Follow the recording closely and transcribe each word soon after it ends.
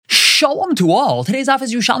Shalom to all. Today's daf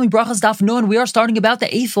is Yushalmi Berachos daf nun. We are starting about the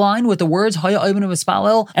 8th line with the words Haya Oimenu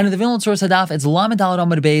Mispalel, and in the Vilna source daf it's Lamed Daled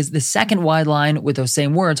Amud Beis, the second wide line with those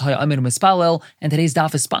same words Haya Oimenu Mispalel. And today's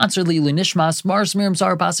daf is sponsored Lilu Nishmas Mars Miriam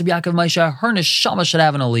Sar Basib Yaakov Maisha. Her neshama should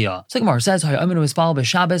have an aliyah. So Gemara says Haya Oimenu Mispalel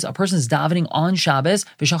b'Shabbos. A person's davening on Shabbos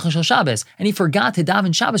b'Shachar Shel Shabbos, and he forgot to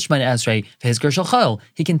daven Shabbos Shemana Esrei v'Hizker Shel Chol.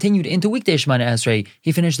 He continued into weekday Shemana Esrei.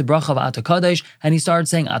 He finished the bracha of Ata Kadosh and he started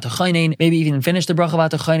saying Ata Chaynein. Maybe even finished the bracha of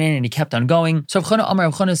Ata Chaynein and he kept on going. So Rav Chana Amar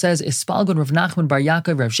Rav Chana says, Ispalgun Rav Nachman Bar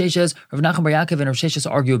Yaakov Rav Sheshes. Rav Nachman Bar Yaakov and Rav Sheshes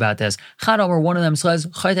argue about this. Chad Amar, one of them says,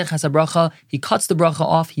 Chaytech has a bracha. He cuts the bracha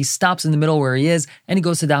off. He stops in the middle where he is and he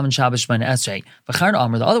goes to daven Shabbos Shemana Esrei. V'char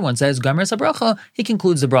Amar, the other one says, Gamer has a bracha. He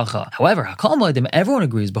concludes the bracha. However, Hakal Moedim, everyone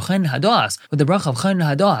agrees, B'chayin Hadas, with the bracha of Chayin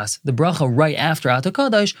Hadas, the bracha right after Ata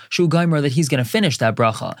Kadosh, Shu Gamer, that he's going to finish that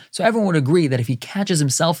bracha. So everyone would agree that if he catches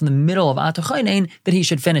himself in the middle of Ata Chaynein, that he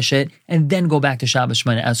should finish it and then go back to Shabbos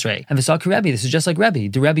Shemana Esrei. And V'saki Rebbe, this is just like Rebbe.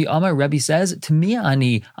 The Rebbe Amar, Rebbe says, to me,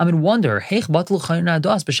 Ani, I'm in wonder, Heich Batlu Chayin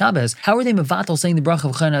Hadas b'Shabbos. How are they mevatel saying the bracha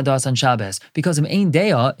of Chayin Hadas on Shabbos? Because of Ein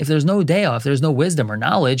Deya, if there's no Deya, if there's no wisdom or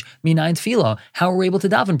knowledge, Minayin Tefillah, how are we able to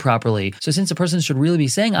daven properly? So since a person should really be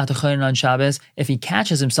saying Ata Chaynein on Shabbos, if he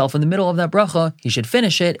catches himself in the middle of that bracha, he should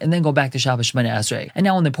finish it and then go back to Shabbos Shemana Esrei. And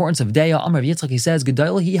now on the importance of Deya, Amar Yitzchak, he says,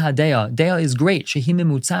 Gedayla hi hadeya. Deya is great. Shehi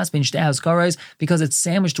mimutzas ben shtei haskaros, because it's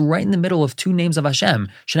sandwiched right in the middle of two names of Hashem.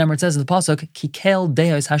 Shneimer says in the pasuk, Kikel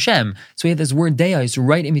Deya is Hashem. So we have this word Deya is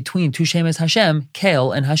right in between two shemes Hashem,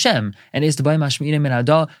 Kel and Hashem. And is to buy mashmi'im min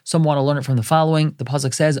hada. Some want to learn it from the following. The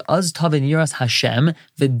pasuk says, Az tavin yiras Hashem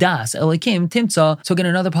v'das elikim timtza. So again,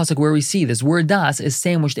 another pasuk where we see this word das is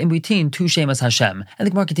sandwiched in between two shemes Hashem. And the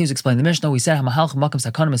Gemara continues to explain the Mishnah. We said, Hamahalch makam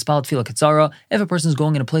sakanim espal tefillah katzara. If a person is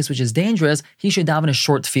going in a place which is dangerous, he should daven a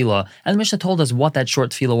short tefillah. And the Mishnah told us what that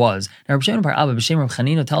short tefillah was. Now, Rabbi Shimon bar Abba b'Shem Rav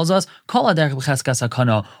Chanina tells us, Kol aderech b'cheskas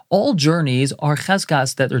hakana. All journeys are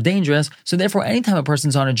cheskas that are dangerous. So therefore, anytime a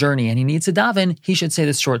person's on a journey and he needs to daven, he should say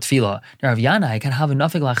this short tefillah. Now, Rav Yanai can have a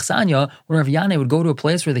nafik lachsanya. When Rav Yanai would go to a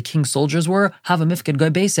place where the king's soldiers were, have a mifkad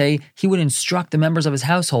goybese, he would instruct the members of his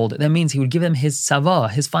household. That means he would give them his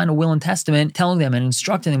tzava, his final will and testament, telling them and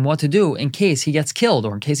instructing them what to do in case he gets killed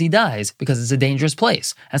or in case he dies, because it's a dangerous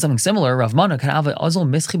place. And something similar, Rav Mana could have an azal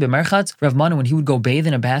mischi b'merchatz. Rav Mana, when he would go bathe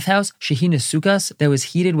in a bathhouse, shehin sukas that was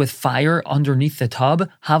heated with fire underneath the tub,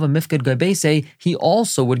 have a mifkad goybese, he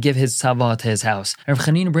also would give his tzava to his house. Rav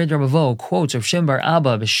Chanina Bred Rabavo quotes Rav Shimon bar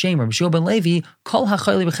Abba b'Shem Rav Shua ben Levi, Kol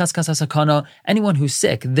hachayli b'cheskas hasakana. Anyone who's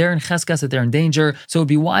sick, they're in cheskas, that they're in danger, so it would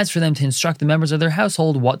be wise for them to instruct the members of their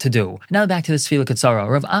household what to do. Now back to this tefillah katzara.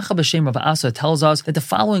 Rav Acha b'Shem Rav Asa tells us that the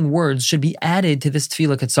following words should be added to this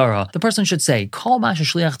tefillah katzara. The person should say, Kol ma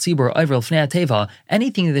shliach tzibur over l'fnei hateva.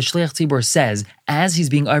 Anything that the shliach tzibur says as he's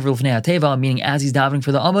being over l'fnei hateva, meaning as he's davening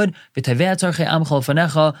for the amud, v'tavea tzarchei amcha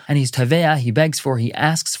l'fanecha, and he's tavea, he begs for, he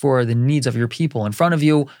asks for the needs of your people in front of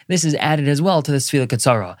you. This is added as well to this tefillah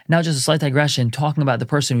katzara. Now just a slight digression, talking about the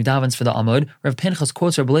person who davens for the amud. Rav Pinchas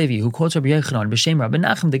quotes Rabbi Levi, who quotes Rabbi Yechanan b'Shem Rabbi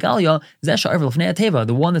Nachem Degalia, zesha over l'fnei hateva,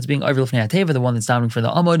 the one that's being over l'fnei hateva, the one that's davening for the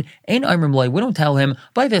amud. Ein oimrim loi, we don't tell him,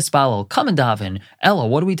 by v'espalel, come and daven. Ella,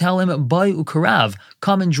 what do we tell him? By ukarav,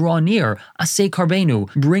 come and draw near. Asay karbenu,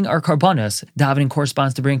 bring our karbanos. Davening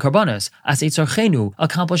corresponds to bring karbanos. Asay tzarchenu,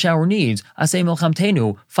 accomplish our needs. Asay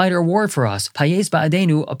milchamtenu, fight our war for us. Payes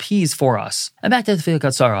ba'adenu, appease for us. And back to the tefillah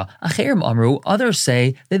katzara. Acherim amru, others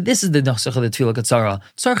say that this is the nusach of the tefillah katzara.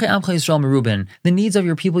 Tzarchei amcha Yisrael merubin, the needs of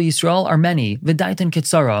your people Yisrael are many. V'daitan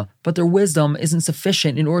katzara, but their wisdom isn't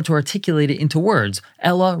sufficient in order to articulate it into words.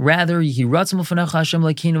 Ella, rather, you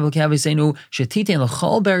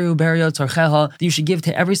should give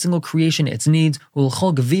to every single creation its needs, and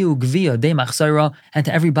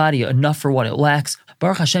to every body enough for what it lacks.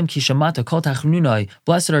 Blessed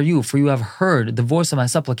are you, for you have heard the voice of my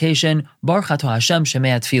supplication. And Rav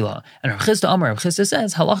Chisda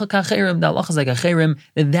says, halacha ka'cherim, the halacha is like a cherim,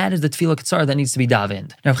 that is the tefillah katzara that needs to be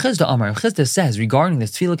davened. Now Rav Chisda says regarding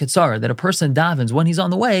this tefillah katzara that a person davens when he's on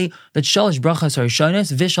the way, that shalish brachas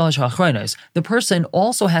harishonos v'shalish ha'achronos. The person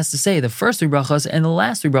also has to say the first three brachas and the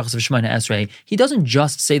last three brachas of Shemana Esrei. He doesn't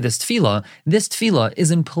just say this tefillah. This tefillah is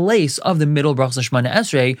in place of the middle brachas of Shemana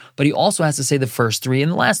Esrei, but he also has to say the first three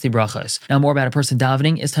and the last three brachas. Now more about a person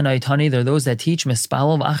davening is Tanai Tani. There are those that teach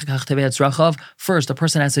mispalel v'achakach teveat tzrachav. First, a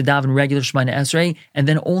person has to daven regular Shemana Esrei, and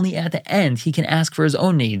then only at the end he can ask for his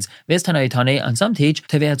own needs. Vis Tanai Tani, and some teach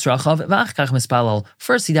teveat tzrachav v'achakach mispalel.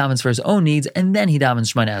 First he davens for his own needs, and then he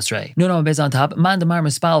davens Shemana Esrei. Nun Bez on top, man damar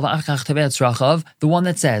mispalel v'achakach teveat tzrachav. The one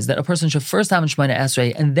that says that a person should first daven Shemana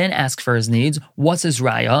Esrei and then ask for his needs. What's his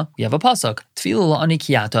raya? We have a pasuk. Tefillah la'ani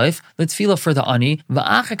kiyatoif, the tefillah for the ani,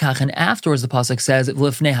 v'achakach, and afterwards the pasuk says says,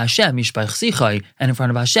 V'lifnei Hashem yishpach sichai, and in front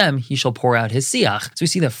of Hashem he shall pour out his siach. So we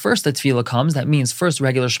see that first the tefillah comes, that means first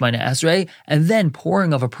regular Shemona Esrei, and then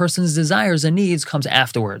pouring of a person's desires and needs comes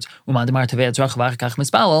afterwards. And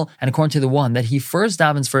according to the one that he first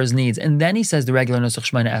davens for his needs, and then he says the regular Nusach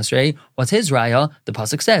Shemona Esrei, what's his raya? The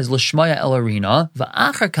pasuk says, L'shmaya el arina,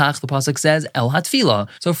 v'achar kach, the pasuk says, el hatfila.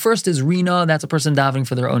 So first is rina, that's a person davening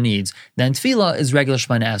for their own needs. Then tefillah is regular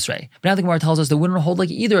Shemona Esrei. But now the Gemara tells us that we wouldn't hold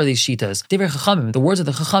like either of these shitas. The words of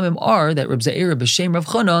the Chachamim are that Reb Ze'ira b'shem Rav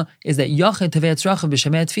Chana is that Yachid Tevei Tzrachav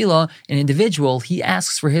b'Shemei Tefillah, an individual, he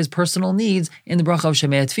asks for his personal needs in the bracha of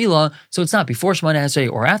Shemei Tefillah, so it's not before Shemona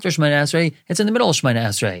Esrei or after Shemona Esrei, it's in the middle of Shemona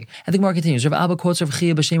Esrei. And the Gemara continues, Rav Abba quotes Rav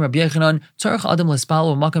Chia b'shem Rabbi Yechanan, Tzarech Adam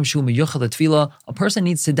l'spal v'makam shu miyuchad l'tefillah, a person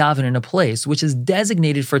needs to daven in a place which is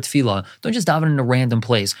designated for tefillah. Don't just daven in a random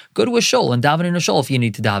place. Go to a shul and daven in a shul if you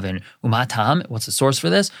need to daven. Umatam, what's the source for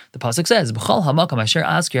this? The pasuk says, B'chal hamakam asher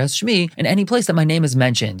azkir es shmi, in any place that my name is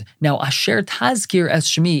mentioned. Now, asher tazkir es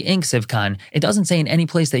shmi inksiv kan. It doesn't say in any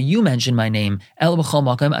place that you mention my name. El b'chal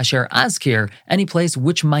makam asher azkir, any place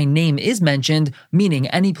which my name is mentioned, meaning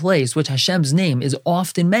any place which Hashem's name is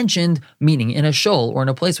often mentioned, meaning in a shul or in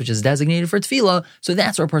a place which is designated for tefillah. So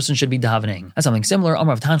that's where a person should be davening. As something similar,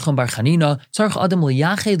 Amar of Tanchum bar Chanina, tzarech adam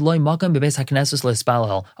liyached loy makam bebeis hakneses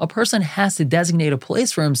l'spalel. A person has to designate a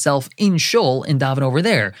place for himself in shul and daven over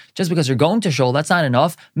there. Just because you're going to shul, that's not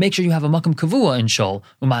enough. Make sure you have a makam kavua in shul.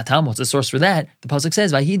 Umatam, what's the source for that? The pasuk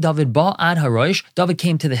says, Vahi David ba ad harosh. David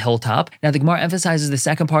came to the hilltop. Now the Gemara emphasizes the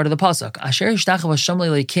second part of the pasuk. Asher yishtachav Hashem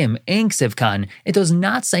le'leikim ein ksiv kan. It does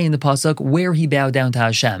not say in the pasuk where he bowed down to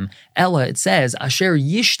Hashem. Ella, it says Asher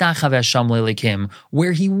yishtachav Hashem le'leikim,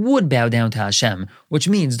 where he would bow down to Hashem. Which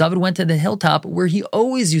means David went to the hilltop where he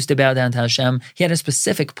always used to bow down to Hashem. He had a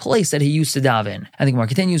specific place that he used to daven. And the Gemara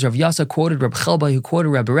continues. Rav Yasa quoted Reb Chelba, who quoted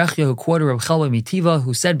Reb Berachos, who quoted Reb Chelba Mitiva,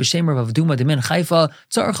 who said B'shem Rav Avduma Demin Haifa,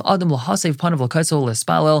 Tzarech Adam l'hasev panav l'kaisel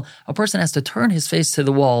l'spalel. A person has to turn his face to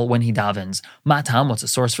the wall when he davens. Matam, what's the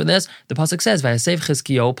source for this? The pasuk says, Vayasev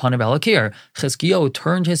Chizkiyo panav elakir. Chizkiyo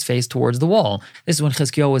turned his face towards the wall. This is when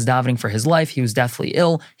Chizkiyo was davening for his life. He was deathly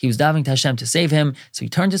ill. He was davening to Hashem to save him, so he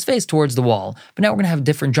turned his face towards the wall. But now we're going to have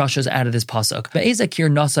different drashas out of this pasuk.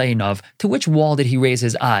 Ve'ezakir nasainav. To which wall did he raise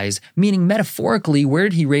his eyes? Meaning metaphorically, where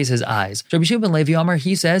did he raise his eyes? Rabbi Shimon ben Levi Amar,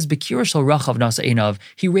 he says, Bekir shel Rachav nasainav.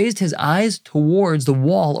 He raised his eyes towards the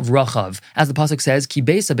wall of Rachav. As the pasuk says, Ki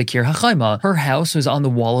beisa bekir hachayma. Her house was on the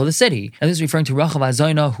wall of the city. And this is referring to Rachav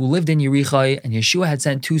Azayna, who lived in Yerichai, and Yeshua had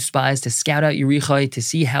sent 2 spies to scout out Yerichai to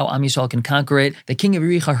see how Am Yisrael can conquer it. The king of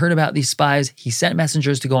Yerichai heard about these spies. He sent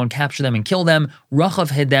messengers to go and capture them and kill them.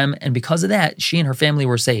 Rachav hid them, and because of that, she and her family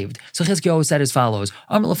were saved. So Chizkiyahu said as follows,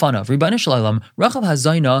 Amar lefanav, Ribbana Shalom, Rachav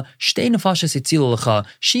Hazayna, shtei nefashas hitzilu lecha.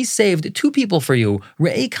 She saved 2 people for you.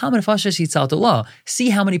 Re'ei kama nefashas hitzalta la. See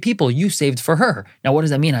how many people you saved for her. Now what does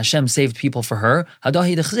that mean? Hashem saved people for her?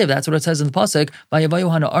 Hadahi dechziv, that's what it says in the pasuk,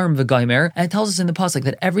 Vayavayu hana arm v'gaimer, and it tells us in the pasuk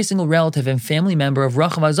that every single relative and family member of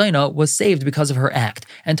Rachav Hazayna was saved because of her act.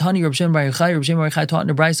 And Tani Reb Shimon bar Yochai taught in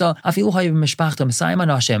the Brisa, Afilu hayu b'mishpachta Masayim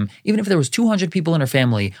anashim, even if there was 200 people in her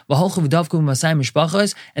family, v'holchu v'davku b'masayim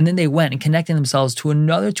mishpachos, and then they went and connected themselves to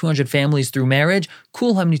another 200 families through marriage,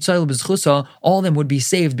 kulham nitzayil b'zchusa, all of them would be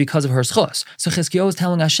saved because of her schus. So Chizkiyahu is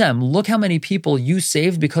telling Hashem, look how many people you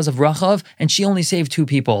saved because of Rachav, and she only saved 2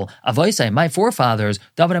 people. Avaisai, my forefathers,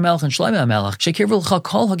 David HaMelech and Shlomo HaMelech, Shekir v'lcha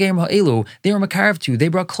kol hagerim ha'elu, they were makarav to you, they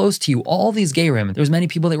brought close to you all these gerim. There was many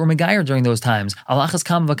people that were megayer during those times. Alachas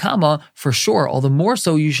kam v'kama, for sure, all the more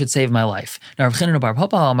so you should save my life. Now Rav Chanina bar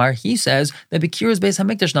Papa Amar, he says that Bekir's Beis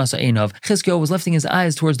HaMikdash nasa einav. Chizkiyahu was lifting his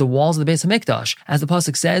eyes towards the walls of the Beis HaMikdash. As the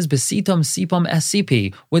pasuk says, Besitam sipam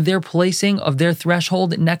SCP, with their placing of their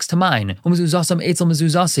threshold next to mine. Umezuzasam etzel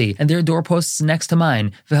mezuzasi, and their doorposts next to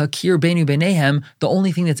mine. V'hakir beinu benehem, the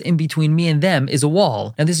only thing that's in between me and them is a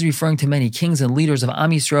wall. Now this is referring to many kings and leaders of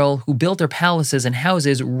Am Yisrael who built their palaces and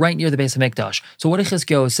houses right near the Beis HaMikdash. So what did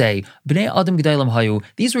Chizkiyahu say? Bnei Adam Gedalim Hayu,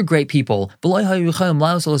 these were great people. They weren't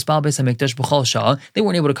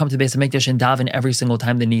able to come to the Beis HaMikdash and daven every single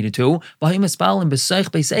time they needed to. But they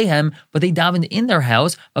davened in their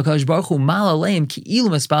house.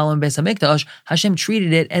 Hashem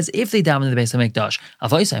treated it as if they davened in the Beis HaMikdash.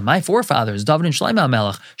 My forefathers, David and Shlomo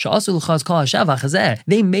HaMelech,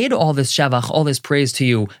 they made all this shavach, all this praise to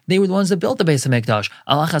you. They were the ones that built the Beis HaMikdash.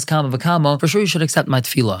 For sure you should accept my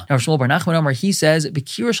tefillah. Now Shmuel bar Nachman Amar, he says,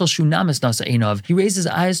 he raised his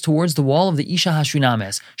eyes towards the wall of the Isha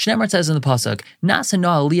HaShunamis. Shneimar says in the pasuk,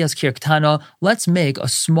 Nasana Aliyas Kirktana, let's make a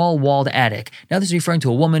small walled attic. Now this is referring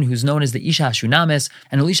to a woman who's known as the Isha HaShunamis,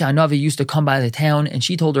 and Elisha Hanavi used to come by the town, and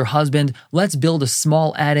she told her husband, let's build a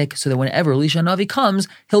small attic so that whenever Elisha Hanavi comes,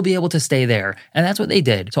 he'll be able to stay there. And that's what they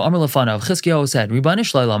did. So Amar Lefanav, Chizkiyahu said, Ribbono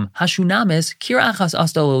Shel Olam, Hashunamis, Kir Achas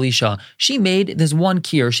Astel Elisha. She made this one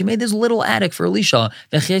kir, she made this little attic for Elisha,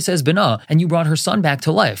 V'cheses Bena, and you brought her son back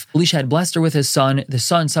to life. Elisha had blessed her with his son, the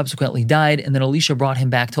son subsequently died, and then Elisha brought him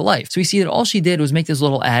back to life. So we see that all she did was make this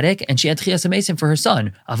little attic, and she had Tchias HaMesim for her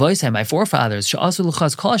son. Avoisai, my forefathers, She'asu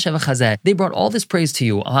L'chaz Kol Sheva Chazeh, they brought all this praise to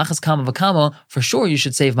you, Alachas Kama V'Kama, for sure you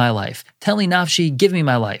should save my life. Teli Nafshi, give me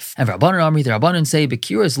my life. And Rabbanan Amri, the Rabbanan say,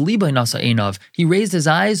 Bekiras Liba Nasa Einav, he raised his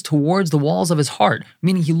eyes towards the walls of his heart,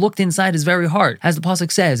 meaning he looked inside his very heart. As the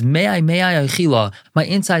pasuk says, Me'ai Achila, my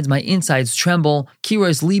insides tremble,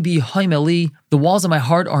 Kiras Libi Haimeli, the walls of my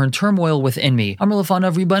heart are in turmoil within me. Amar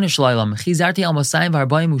Lefanav Ribbono Shel Olam, Chizarti al Masayim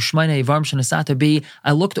v'Arba'im u'Shmona Ivarim shenasata bi.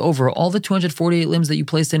 I looked over all the 248 limbs that you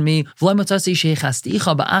placed in me. V'lo motzasi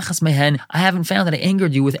shechasticha ba'achas mehen. I haven't found that I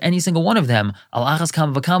angered you with any single one of them. Al achas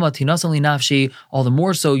kama v'kama tinasan li nafshi. All the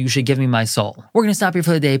more so you should give me my soul. We're going to stop here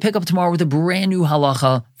for the day. Pick up tomorrow with a brand new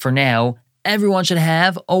halacha. For now, everyone should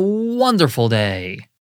have a wonderful day.